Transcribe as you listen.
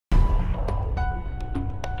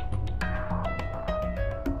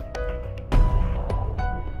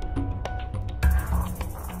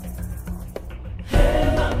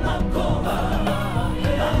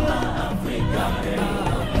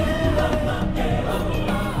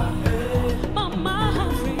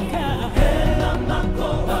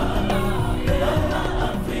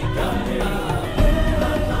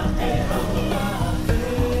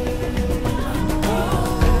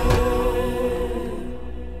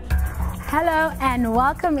Hello and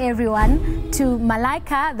welcome everyone to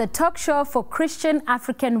Malaïka, the talk show for Christian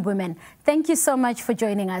African women. Thank you so much for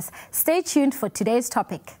joining us. Stay tuned for today's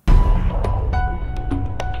topic.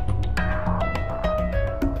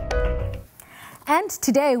 And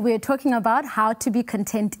today we're talking about how to be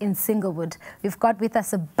content in singlehood. We've got with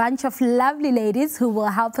us a bunch of lovely ladies who will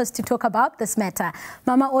help us to talk about this matter.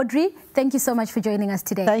 Mama Audrey, thank you so much for joining us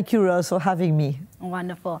today. Thank you, Rose, for having me.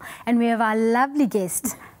 Wonderful. And we have our lovely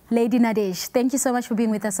guest, Lady Nadesh. Thank you so much for being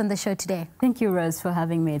with us on the show today. Thank you, Rose, for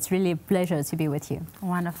having me. It's really a pleasure to be with you.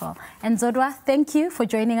 Wonderful. And Zodwa, thank you for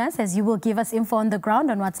joining us as you will give us info on the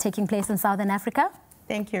ground on what's taking place in Southern Africa.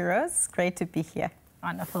 Thank you, Rose. Great to be here.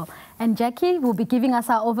 Wonderful. And Jackie will be giving us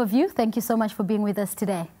our overview. Thank you so much for being with us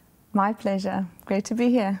today. My pleasure. Great to be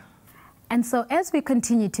here. And so as we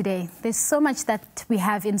continue today, there's so much that we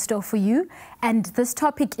have in store for you. And this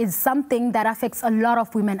topic is something that affects a lot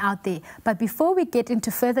of women out there. But before we get into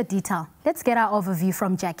further detail, let's get our overview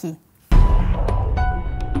from Jackie.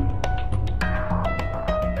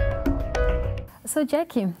 So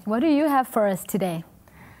Jackie, what do you have for us today?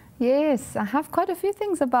 Yes, I have quite a few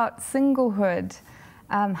things about singlehood,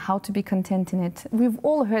 how to be content in it. We've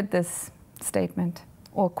all heard this statement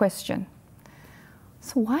or question.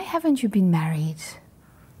 So why haven't you been married?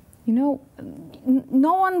 You know,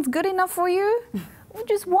 no one's good enough for you?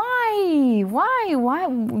 Just why? Why?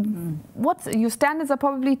 What's, your standards are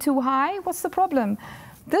probably too high? What's the problem?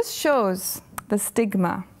 This shows the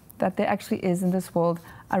stigma that there actually is in this world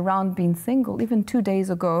around being single. Even 2 days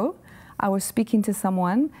ago, I was speaking to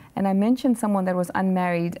someone and I mentioned someone that was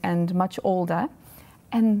unmarried and much older.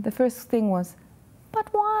 And the first thing was, but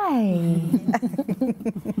why?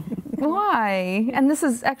 Why? And this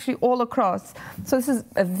is actually all across. So this is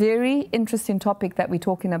a very interesting topic that we're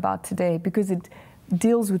talking about today because it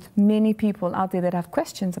deals with many people out there that have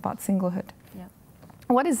questions about singlehood. Yeah.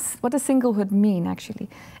 What does singlehood mean, actually?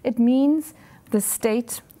 It means the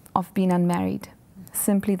state of being unmarried,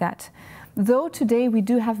 simply that. Though today we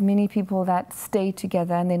do have many people that stay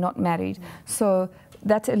together and they're not married, so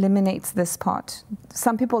that eliminates this part.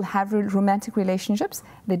 Some people have romantic relationships,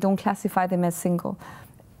 they don't classify them as single.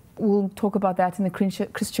 We'll talk about that in the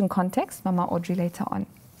Christian context, Mama Audrey, later on.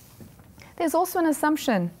 There's also an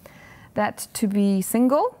assumption that to be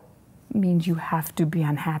single means you have to be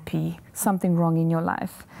unhappy, something wrong in your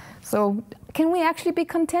life. So can we actually be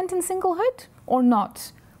content in singlehood or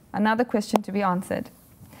not? Another question to be answered.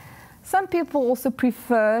 Some people also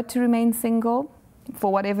prefer to remain single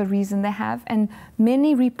for whatever reason they have, and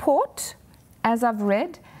many report, as I've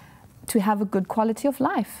read, to have a good quality of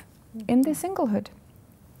life in their singlehood.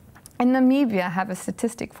 In Namibia, I have a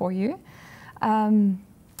statistic for you about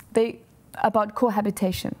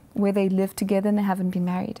cohabitation, where they live together and they haven't been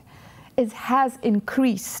married. It has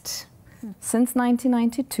increased since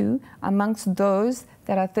 1992 amongst those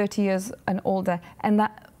that are 30 years and older, and the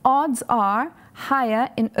odds are higher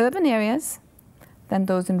in urban areas than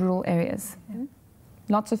those in rural areas. Mm-hmm.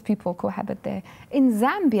 Lots of people cohabit there. In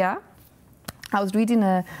Zambia, I was reading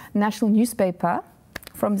a national newspaper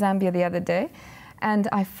from Zambia the other day, and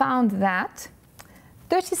I found that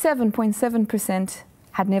 37.7%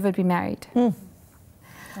 had never been married. Mm.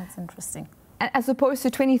 That's interesting. As opposed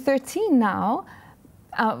to 2013 now,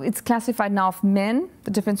 it's classified now of men,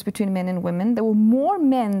 the difference between men and women. There were more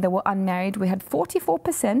men that were unmarried. We had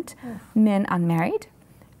 44% men unmarried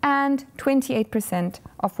and 28%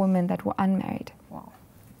 of women that were unmarried. Wow.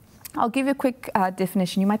 I'll give you a quick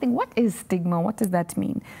definition. You might think, what is stigma? What does that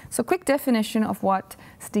mean? So quick definition of what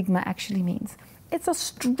stigma actually means. It's a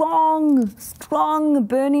strong,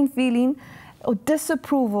 burning feeling or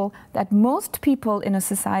disapproval that most people in a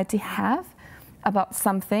society have about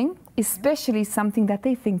something, especially something that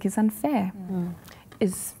they think is unfair. Mm.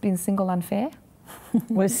 Is being single unfair?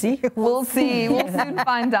 We'll see. We'll see. We'll soon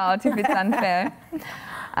find out if it's unfair.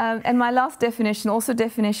 And my last definition, also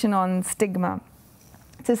definition on stigma.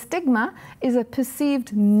 So stigma is a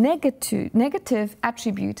perceived negative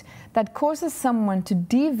attribute that causes someone to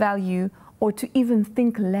devalue or to even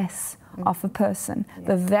think less of a person,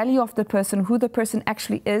 the value of the person, who the person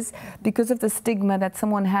actually is, because of the stigma that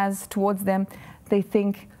someone has towards them. They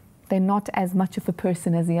think they're not as much of a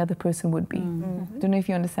person as the other person would be. Mm-hmm. Don't know if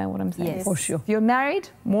you understand what I'm saying. Yes. For sure. If you're married,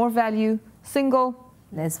 more value. Single,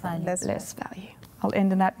 less value. Less value. I'll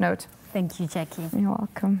end on that note. Thank you, Jackie. You're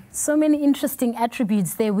welcome. So many interesting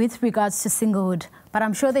attributes there with regards to singlehood, but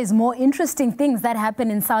I'm sure there's more interesting things that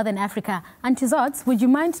happen in Southern Africa. Auntie Zods, would you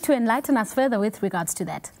mind to enlighten us further with regards to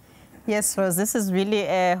that? Yes, Rose, this is really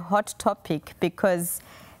a hot topic because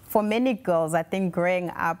for many girls, I think growing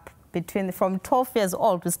up from 12 years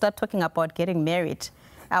old, we start talking about getting married.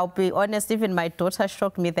 I'll be honest, even my daughter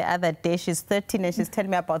shocked me the other day. She's 13 and she's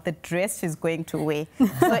telling me about the dress she's going to wear.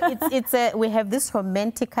 So we have this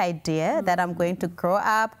romantic idea that I'm going to grow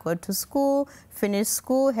up, go to school, finish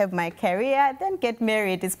school, have my career, then get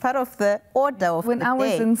married. It's part of the order of the day. When I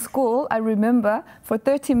was in school, I remember for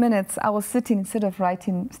 30 minutes I was sitting, instead of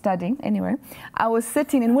studying anyway, I was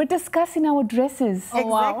sitting and we're discussing our dresses. Oh,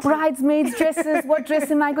 wow. Bridesmaids dresses, what dress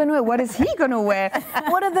am I going to wear? What is he going to wear?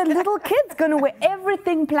 What are the little kids going to wear?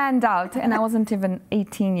 Everything planned out, and I wasn't even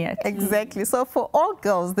 18 yet. Exactly. So for all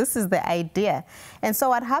girls, this is the idea. And so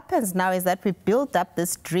what happens now is that we build up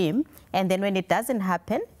this dream, and then when it doesn't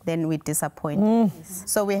happen, then we disappoint.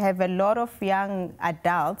 So we have a lot of young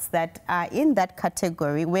adults that are in that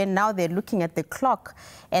category where now they're looking at the clock,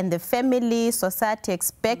 and the family, society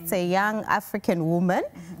expects a young African woman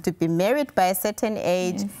to be married by a certain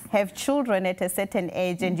age, have children at a certain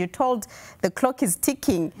age, and you're told the clock is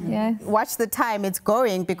ticking. Watch the time, it's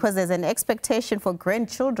going, because there's an expectation for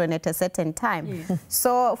grandchildren at a certain time.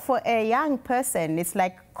 So for a young person, it's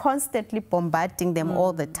like constantly bombarding them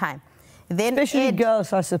all the time. Then especially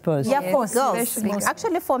girls, I suppose. Yeah, of course, girls.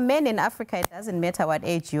 Actually, for men in Africa, it doesn't matter what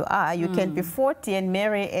age you are. You can be 40 and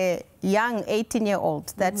marry a young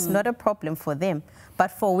 18-year-old. That's not a problem for them. But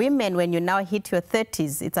for women, when you now hit your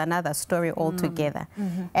 30s, it's another story altogether.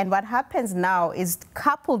 And what happens now is,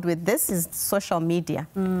 coupled with this, is social media.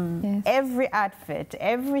 Every advert,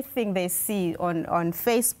 everything they see on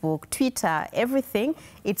Facebook, Twitter, everything,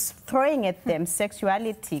 it's throwing at them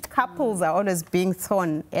sexuality. Couples are always being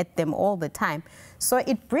thrown at them all the time. So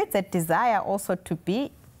it breeds a desire also to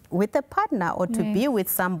be with a partner or to be with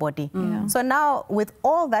somebody. So now, with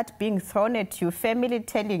all that being thrown at you, family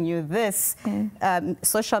telling you this,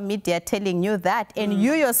 social media telling you that, and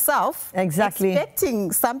you yourself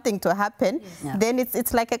expecting something to happen, then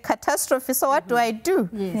it's like a catastrophe. So what do I do?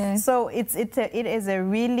 So it is a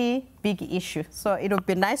really big issue. So it would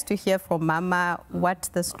be nice to hear from Mama what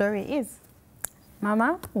the story is.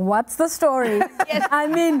 Mama, what's the story? I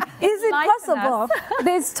mean, is it possible?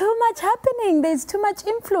 There's too much happening. There's too much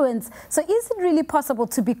influence. So is it really possible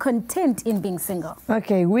to be content in being single?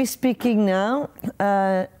 Okay, we're speaking now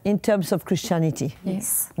in terms of Christianity.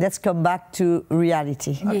 Let's come back to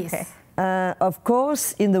reality. Of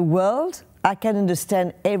course, in the world, I can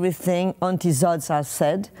understand everything Auntie Zods has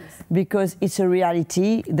said, because it's a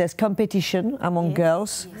reality. There's competition among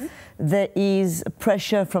girls. There is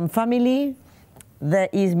pressure from family. There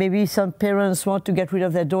is maybe some parents want to get rid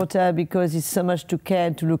of their daughter because it's so much to care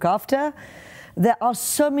and to look after. There are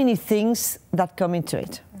so many things that come into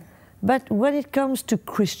it. But when it comes to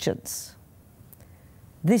Christians,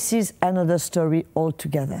 this is another story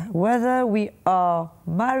altogether. Whether we are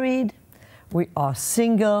married, we are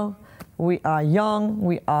single, we are young,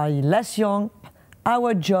 we are less young,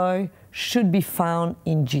 our joy should be found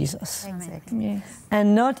in Jesus.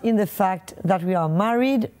 And not in the fact that we are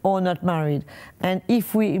married or not married. And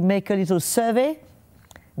if we make a little survey,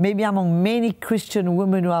 maybe among many Christian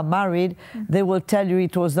women who are married, they will tell you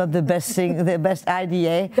it was not the best thing, the best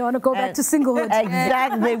idea. They want to go back to singlehood.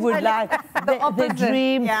 Exactly, they would like,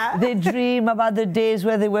 they dream about the days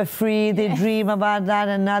where they were free, they dream about that,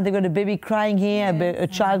 and now they got a baby crying here, a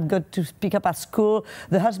child got to pick up at school,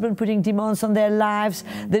 the husband putting demands on their lives,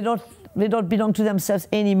 they don't belong to themselves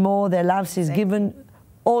anymore, their lives is given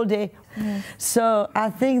all day. So I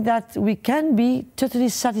think that we can be totally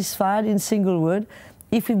satisfied in singlehood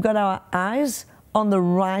if we've got our eyes on the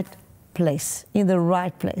right place, in the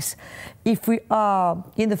right place. If we are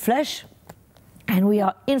in the flesh and we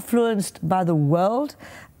are influenced by the world,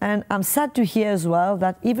 and I'm sad to hear as well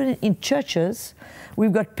that even in churches,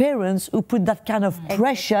 we've got parents who put that kind of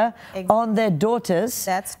pressure on their daughters.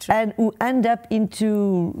 That's true. And who end up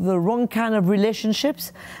into the wrong kind of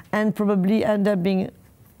relationships and probably end up being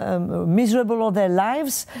miserable all their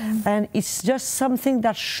lives. And it's just something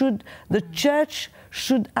that the church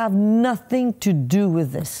should have nothing to do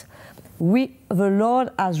with this. The Lord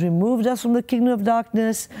has removed us from the kingdom of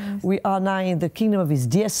darkness. We are now in the kingdom of His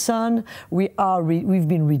dear Son. We've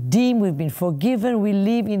been redeemed. We've been forgiven. We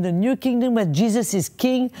live in the new kingdom where Jesus is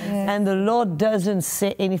King. And the Lord doesn't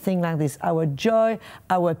say anything like this. Our joy,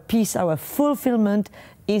 our peace, our fulfillment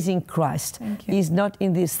is in Christ. Is not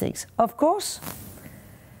in these things. Of course,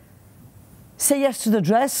 say yes to the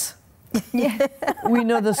dress. We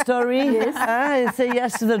know the story. Say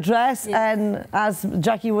yes to the dress. And as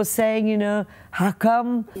Jackie was saying, you know, how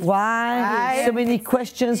come, why, so many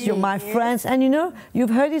questions, you're my friends, and you know, you've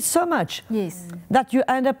heard it so much that you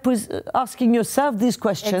end up asking yourself these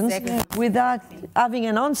questions without having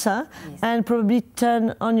an answer, and probably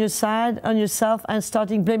turn on yourself and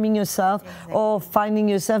starting blaming yourself or finding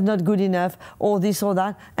yourself not good enough or this or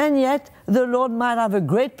that, and yet the Lord might have a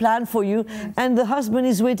great plan for you, and the husband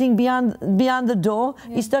is waiting beyond the door.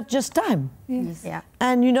 It's not just time,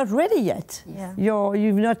 and you're not ready yet.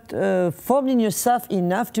 You've not formed in yourself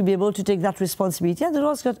enough to be able to take that responsibility. And the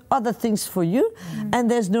Lord's got other things for you, and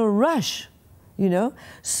there's no rush, you know.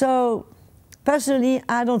 So personally,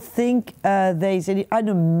 I don't think there is any. I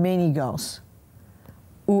know many girls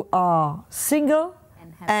who are single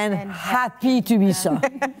and happy to be so.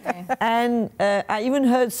 And I even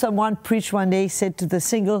heard someone preach one day, said to the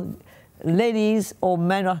single ladies or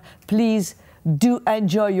men, please do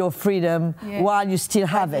enjoy your freedom while you still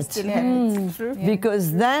have it.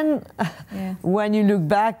 Because then when you look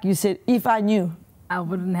back, you said, if I knew, I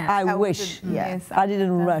wouldn't have. I wish. I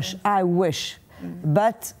didn't rush. I wish.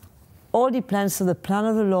 But all depends on the plan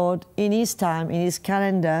of the Lord in His time, in His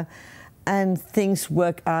calendar, and things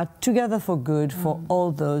work out together for good for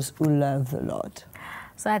all those who love the Lord.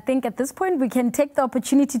 So I think at this point we can take the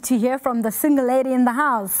opportunity to hear from the single lady in the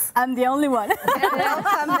house. I'm the only one.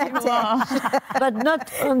 But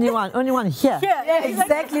not only one here. Yeah,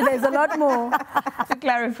 exactly. There's a lot more. To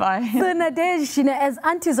clarify. So Nadej, you know, as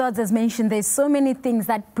Auntie Zods has mentioned, there's so many things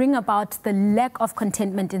that bring about the lack of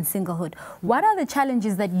contentment in singlehood. What are the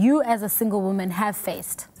challenges that you as a single woman have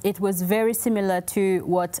faced? It was very similar to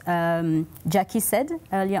what Jackie said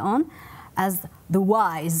earlier on, as the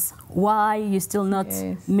whys. Why you're still not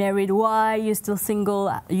married? Why you're still single?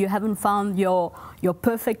 You haven't found your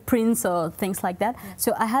perfect prince or things like that.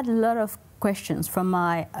 So I had a lot of questions from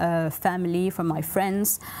my family, from my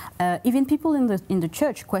friends, even people in the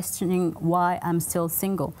church questioning why I'm still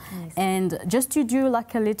single. And just to do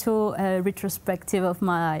like a little retrospective of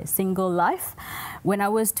my single life, when I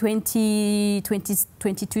was 22,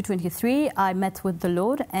 23, I met with the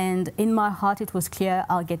Lord, and in my heart it was clear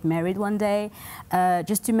I'll get married one day.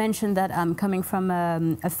 Just to mention that I'm coming from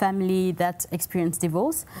a family that experienced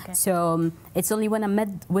divorce. So it's only when I met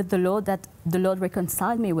with the Lord that the Lord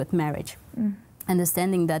reconciled me with marriage.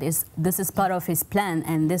 Understanding that this is part of His plan,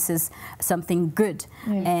 and this is something good.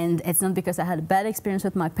 And it's not because I had a bad experience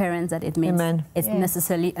with my parents that it means it's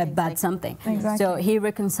necessarily a bad something. So He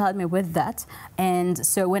reconciled me with that. And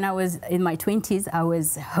so when I was in my 20s, I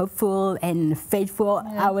was hopeful and faithful.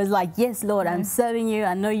 I was like, yes, Lord, I'm serving you.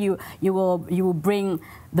 I know you will bring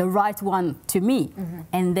the right one to me.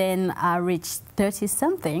 And then I reached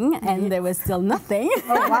 30-something, and there was still nothing.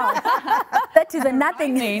 Oh, wow. That is a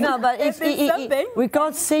nothing. No, but we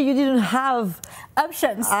can't say you didn't have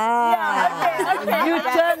options. You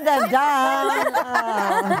turned them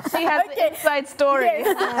down. She has the inside story.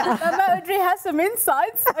 Mama Audrey has some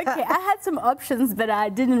insights. I had some options, but I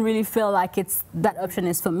didn't really feel like that option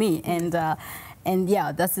is for me. And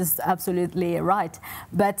yeah, that is absolutely right.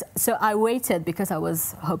 But so I waited because I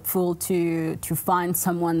was hopeful to find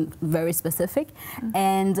someone very specific.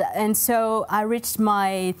 And so I reached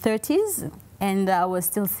my 30s, and I was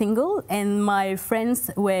still single, and my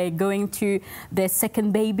friends were going to their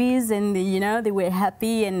second babies, and you know, they were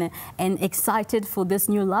happy and excited for this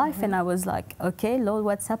new life. And I was like, okay, Lord,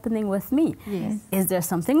 what's happening with me? Is there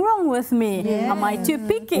something wrong with me? Am I too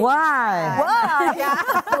picky? Why?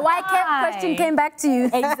 The why question came back to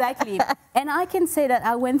you. Exactly. And I can say that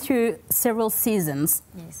I went through several seasons.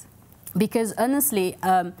 Because honestly,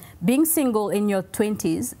 being single in your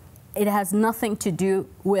 20s, it has nothing to do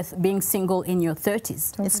with being single in your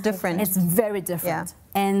 30s. It's different. It's very different.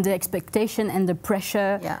 And the expectation and the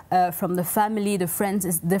pressure from the family, the friends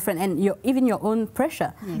is different, and even your own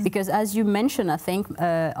pressure. Because as you mentioned, I think,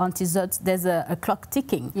 Auntie Zot, there's a clock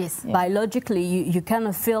ticking. Biologically, you kind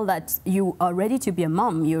of feel that you are ready to be a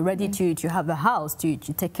mom, you're ready to have a house, to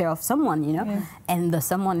take care of someone, you know, and the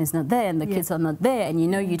someone is not there, and the kids are not there, and you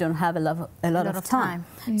know you don't have a lot of time.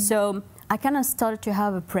 So I kind of started to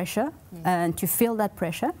have a pressure and to feel that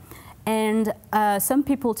pressure. And some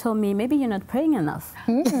people told me, maybe you're not praying enough.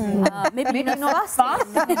 Maybe you're not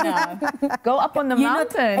fasting enough. Go up on the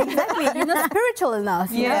mountain. Exactly. You're not spiritual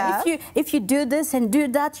enough. You know? If you do this and do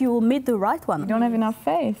that, you will meet the right one. You don't have enough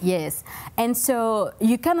faith. Yes. And so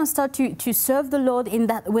you kind of start to serve the Lord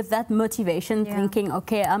with that motivation, thinking,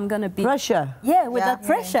 okay, I'm going to be... Pressure. Yeah, with that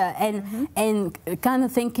pressure. And kind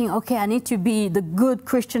of thinking, okay, I need to be the good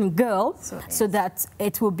Christian girl so that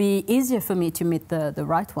it will be easier for me to meet the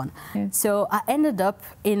right one. So I ended up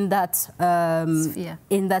in that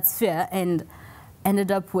sphere, and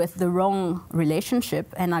ended up with the wrong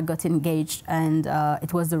relationship, and I got engaged, and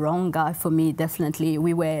it was the wrong guy for me, definitely.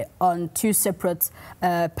 We were on two separate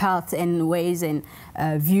paths and ways and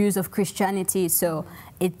views of Christianity, so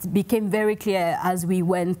it became very clear as we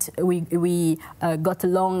went, we got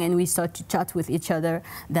along and we started to chat with each other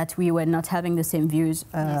that we were not having the same views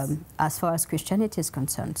as far as Christianity is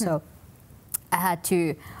concerned. So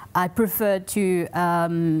I preferred to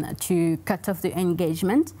cut off the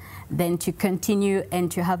engagement than to continue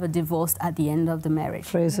and to have a divorce at the end of the marriage.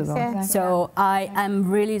 Praise the Lord. So I am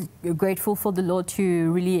really grateful for the Lord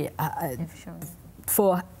to really,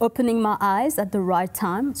 for opening my eyes at the right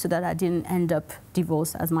time so that I didn't end up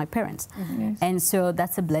divorced as my parents. And so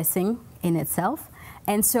that's a blessing in itself.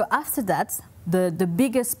 And so after that, the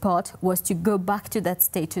biggest part was to go back to that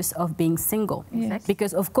status of being single.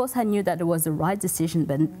 Because of course I knew that it was the right decision,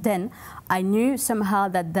 but then I knew somehow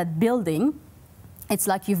that that building, it's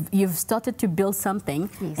like you've started to build something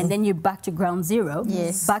and then you're back to ground zero,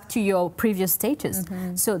 back to your previous status.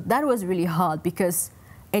 So that was really hard because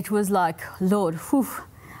it was like, Lord, whew,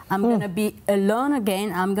 I'm going to be alone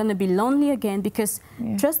again, I'm going to be lonely again, because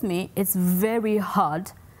trust me, it's very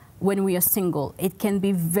hard when we are single. It can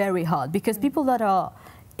be very hard because people that are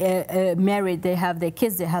married, they have their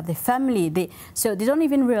kids, they have their family, so they don't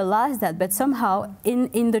even realize that, but somehow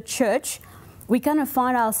in the church, we kind of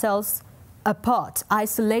find ourselves apart,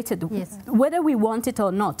 isolated, whether we want it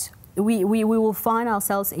or not. We will find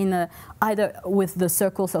ourselves in either with the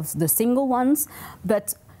circles of the single ones,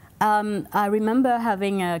 but I remember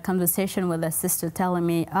having a conversation with a sister telling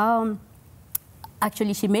me,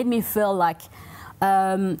 actually she made me feel like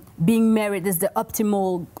being married is the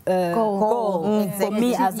optimal goal for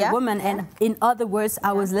me as a woman, and in other words,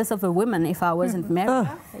 I was less of a woman if I wasn't married.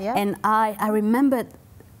 And I remembered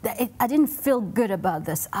that I didn't feel good about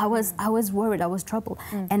this. I was worried, I was troubled.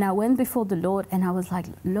 And I went before the Lord and I was like,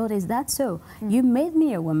 Lord, is that so? You made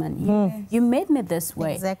me a woman. You made me this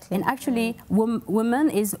way. And actually, woman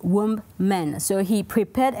is womb man. So he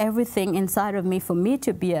prepared everything inside of me for me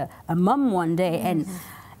to be a mom one day, and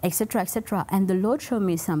etc., etc. And the Lord showed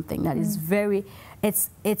me something that is very,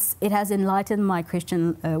 it has enlightened my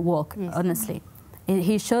Christian walk, honestly.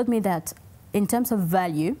 He showed me that in terms of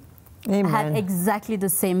value, I had exactly the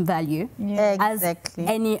same value as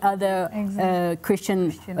any other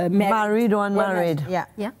Christian married or unmarried.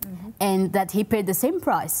 And that he paid the same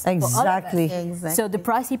price. Exactly. So the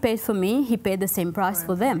price he paid for me, he paid the same price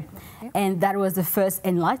for them. And that was the first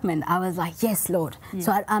enlightenment. I was like, yes, Lord.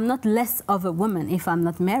 So I'm not less of a woman if I'm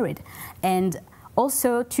not married. And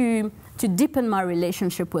also to deepen my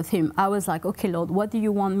relationship with him, I was like, okay, Lord, what do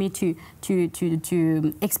you want me to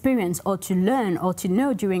experience or to learn or to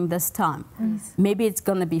know during this time? Maybe it's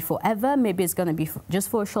going to be forever. Maybe it's going to be just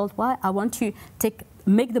for a short while. I want to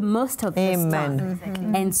make the most of this time.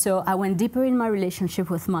 And so I went deeper in my relationship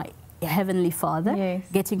with my Heavenly Father,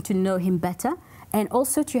 getting to know him better, and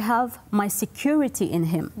also to have my security in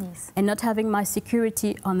him, and not having my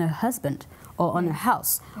security on a husband or on a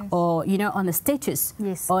house, or on a status,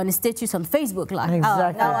 or on a status on Facebook, like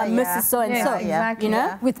now I'm Mrs. So and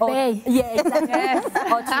so, with pay,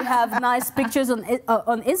 or to have nice pictures on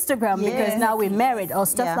Instagram because now we're married, or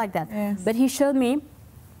stuff like that. But he showed me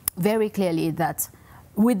very clearly that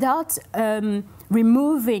without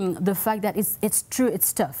removing the fact that it's true,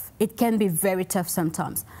 it's tough. It can be very tough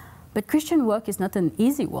sometimes. But Christian work is not an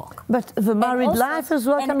easy walk. But the married life as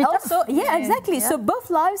well can be tough. Yeah, exactly. So both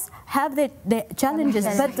lives have their challenges,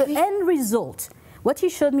 but the end result, what he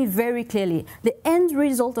showed me very clearly, the end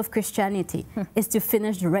result of Christianity is to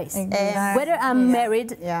finish the race. Whether I'm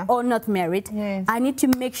married or not married, I need to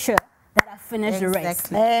make sure that I finish the race.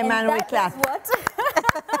 Amen, we clap.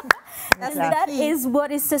 And that is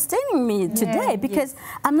what is sustaining me today, because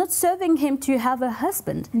I'm not serving him to have a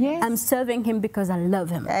husband. I'm serving him because I love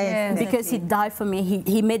him, because he died for me.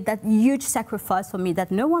 He made that huge sacrifice for me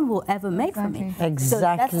that no one will ever make for me. So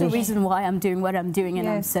that's the reason why I'm doing what I'm doing, and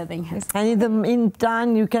I'm serving him. And in the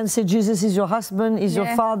meantime, you can say Jesus is your husband, is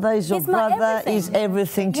your father, is your brother, is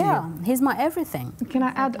everything to you. He's my everything. Can I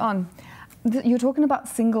add on? You're talking about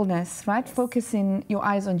singleness, right? Focusing your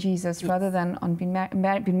eyes on Jesus rather than on being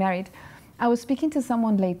married. I was speaking to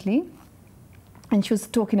someone lately, and she was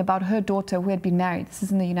talking about her daughter who had been married. This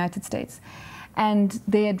is in the United States. And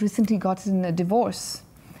they had recently gotten a divorce.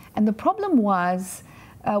 And the problem was,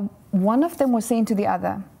 one of them was saying to the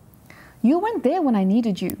other, you weren't there when I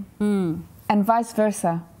needed you. And vice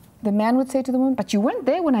versa. the man would say to the woman, but you weren't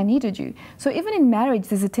there when I needed you. So even in marriage,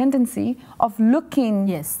 there's a tendency of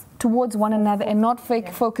looking towards one another and not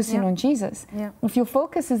focusing on Jesus. If your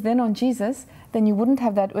focus is then on Jesus, then you wouldn't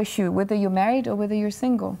have that issue, whether you're married or whether you're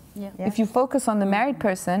single. If you focus on the married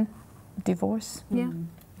person, divorce.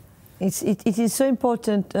 It is so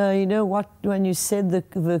important, you know, when you said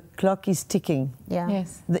the clock is ticking.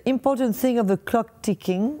 Yes. The important thing of the clock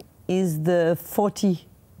ticking is the 40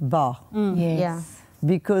 bar.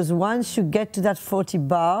 Because once you get to that 40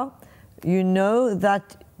 bar, you know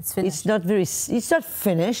that it's not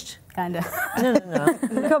finished. Kind of.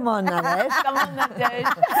 No. Come on, Nadesh. Come on,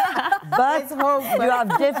 Nadesh. But you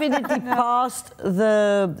have definitely passed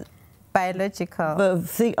the biological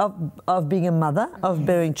thing of being a mother, of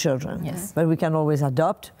bearing children. But we can always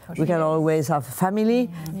adopt. We can always have a family.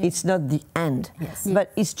 It's not the end.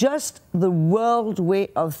 But it's just the world way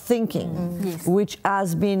of thinking, which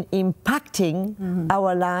has been impacting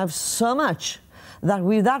our lives so much that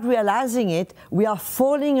without realizing it, we are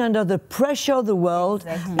falling under the pressure of the world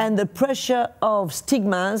and the pressure of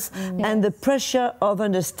stigmas and the pressure of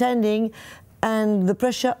understanding and the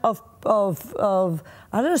pressure of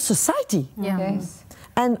I don't know, society.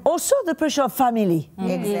 And also the pressure of family.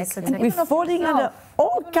 We're falling under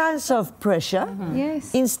all kinds of pressure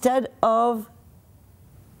instead of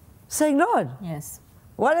saying, Lord,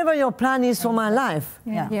 whatever your plan is for my life,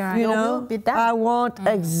 you know, I want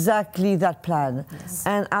exactly that plan.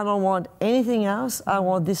 And I don't want anything else. I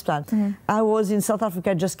want this plan. I was in South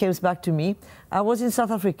Africa, it just came back to me. I was in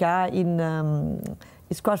South Africa in,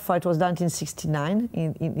 it's quite far, it was 1969,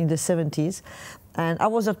 in the 70s. And I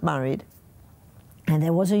was not married. And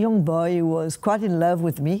there was a young boy who was quite in love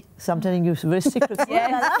with me. So I'm telling you very secretly.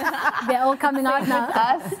 They're all coming out now.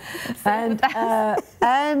 And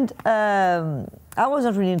I was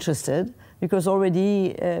not really interested because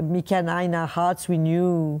already Mika and I, in our hearts, we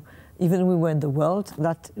knew, even when we were in the world,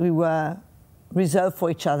 that we were reserved for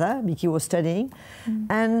each other. Miki was studying.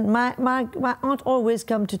 And my aunt always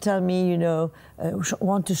come to tell me, you know,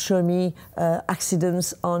 want to show me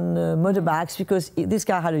accidents on motorbikes, because this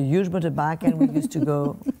guy had a huge motorbike and we used to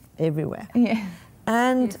go everywhere.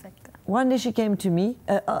 And one day she came to me,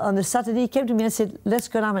 on a Saturday, he came to me and said, let's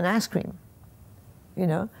go and have an ice cream, you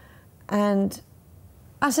know. And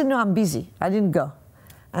I said, no, I'm busy. I didn't go.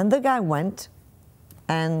 And the guy went,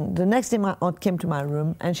 and the next day my aunt came to my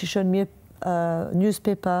room and she showed me a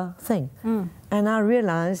newspaper thing. And I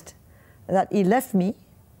realized that he left me.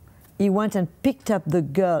 He went and picked up the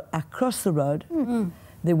girl across the road.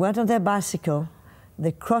 They went on their bicycle.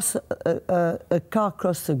 They crossed, a car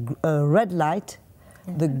crossed a red light.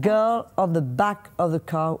 The girl on the back of the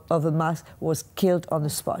car, of the mask, was killed on the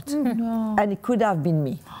spot. And it could have been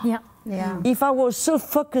me. If I was so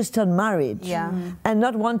focused on marriage and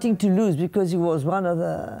not wanting to lose, because he was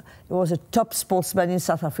he was a top sportsman in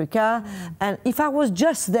South Africa, and if I was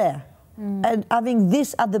just there and having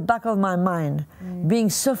this at the back of my mind, being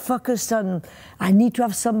so focused on, I need to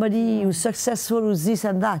have somebody who's successful, who's this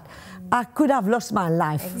and that, I could have lost my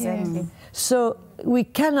life. So we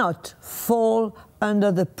cannot fall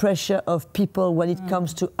under the pressure of people when it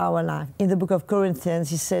comes to our life. In the book of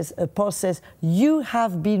Corinthians, he says, Paul says, you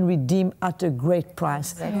have been redeemed at a great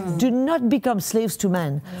price. Do not become slaves to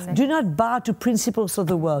man. Do not bow to principles of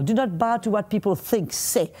the world. Do not bow to what people think,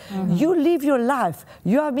 say. You live your life.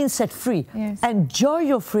 You have been set free. Enjoy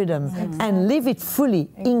your freedom and live it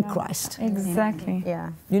fully in Christ.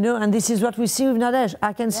 You know, and this is what we see with Nadesh.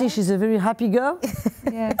 I can see she's a very happy girl.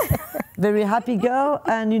 Very happy girl,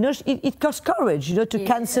 and you know, it costs courage, you know, to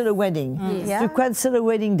cancel a wedding, to cancel a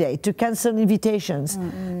wedding day, to cancel invitations.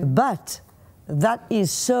 But that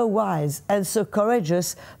is so wise and so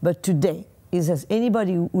courageous. But today, is there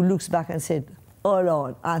anybody who looks back and said, oh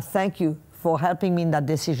Lord, I thank you for helping me in that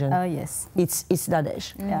decision? Oh yes, it's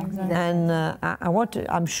Nadesh. And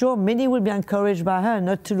I'm sure many will be encouraged by her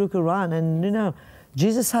not to look around, and you know,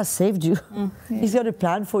 Jesus has saved you. He's got a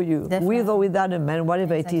plan for you, with or without a man,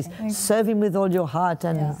 whatever it is. Serve him with all your heart,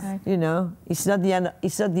 and you know, it's not the end.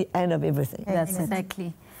 It's not the end of everything. That's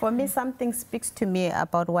exactly. For me, something speaks to me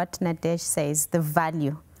about what Nadesh says: the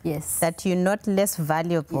value. That you're not less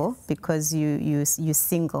valuable because you're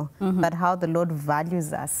single, but how the Lord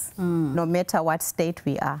values us, no matter what state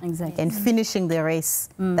we are, and finishing the race.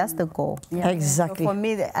 That's the goal. Exactly. So for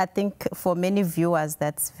me, I think for many viewers,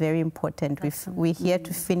 that's very important. We're here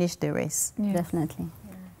to finish the race. Definitely.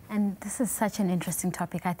 And this is such an interesting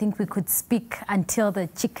topic. I think we could speak until the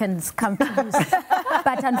chickens come to roost.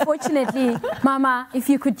 But unfortunately, Mama, if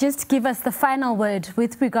you could just give us the final word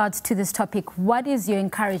with regards to this topic, what is your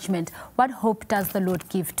encouragement? What hope does the Lord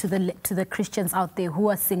give to the Christians out there who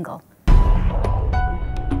are single?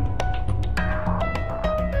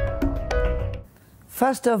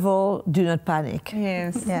 First of all, do not panic.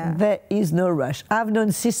 Yes. Yeah. There is no rush. I've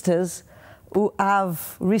known sisters who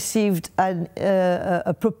have received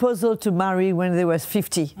a proposal to marry when they were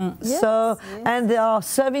 50. So, and they are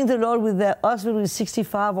serving the Lord with their husband who is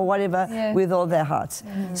 65 or whatever, with all their hearts.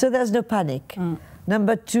 So there's no panic.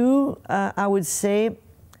 Number two, I would say,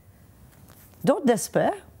 don't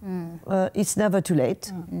despair. It's never too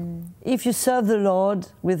late. If you serve the Lord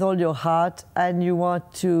with all your heart and you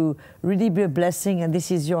want to really be a blessing and this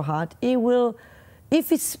is your heart, He will,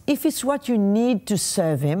 if it's what you need to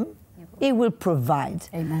serve Him, He will provide.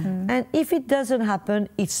 Amen. And if it doesn't happen,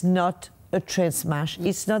 it's not a train smash.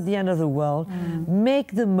 It's not the end of the world.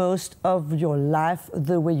 Make the most of your life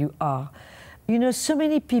the way you are. You know, so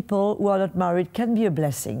many people who are not married can be a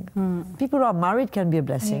blessing. People who are married can be a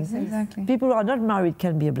blessing. Yes, exactly. People who are not married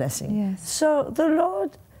can be a blessing. Yes. So the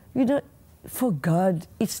Lord, you know, for God,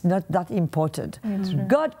 it's not that important.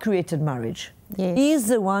 God created marriage. Yes. He's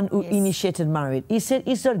the one who initiated marriage. He said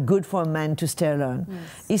it's not good for a man to stay alone.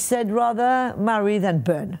 He said rather marry than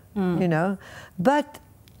burn, you know. But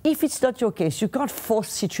if it's not your case, you can't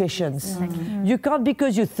force situations. You can't,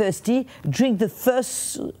 because you're thirsty, drink the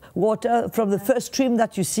first water from the first stream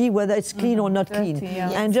that you see, whether it's clean or not clean,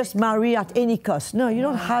 and just marry at any cost. No, you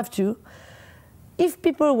don't have to. If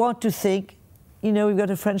people want to think, you know, we've got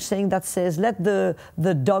a French saying that says, let the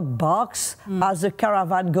dog barks as the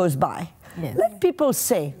caravan goes by. Let people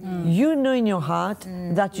say, you know in your heart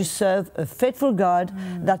that you serve a faithful God,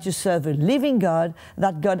 that you serve a living God,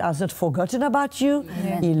 that God has not forgotten about you.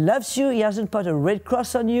 He loves you. He hasn't put a red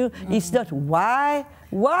cross on you. It's not why.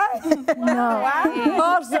 Why? No.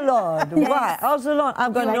 Ask the Lord. Why? Ask the Lord.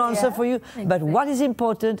 I've got no answer for you. But what is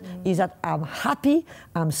important is that I'm happy.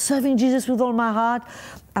 I'm serving Jesus with all my heart.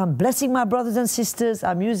 I'm blessing my brothers and sisters.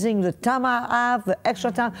 I'm using the time I have, the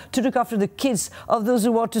extra time, to look after the kids of those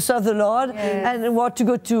who want to serve the Lord and want to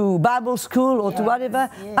go to Bible school or to whatever.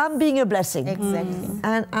 I'm being a blessing. Exactly.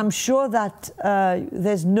 And I'm sure that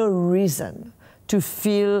there's no reason to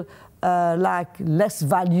feel like less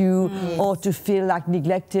value or to feel like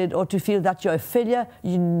neglected or to feel that you're a failure.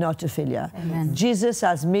 You're not a failure. Amen. Jesus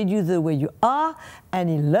has made you the way you are, and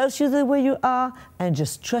He loves you the way you are, and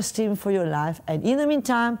just trust Him for your life. And in the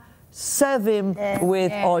meantime, serve Him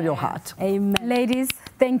with all your heart. Amen. Ladies,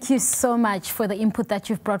 thank you so much for the input that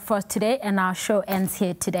you've brought forth today, and our show ends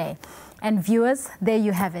here today. And viewers, there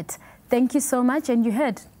you have it. Thank you so much, and you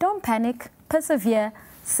heard, don't panic, persevere,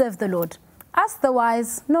 serve the Lord. Ask the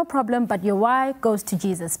whys, no problem, but your why goes to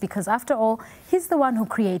Jesus, because after all, He's the one who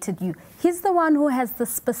created you. He's the one who has the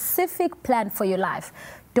specific plan for your life.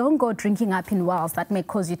 Don't go drinking up in wells that may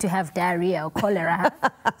cause you to have diarrhea or cholera.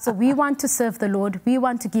 So we want to serve the Lord. We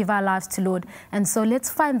want to give our lives to the Lord. And so let's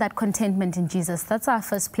find that contentment in Jesus. That's our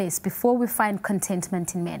first place before we find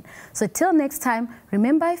contentment in men. So till next time,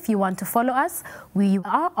 remember, if you want to follow us, we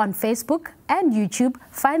are on Facebook and YouTube.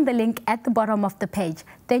 Find the link at the bottom of the page.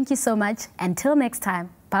 Thank you so much. Until next time,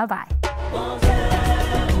 bye-bye.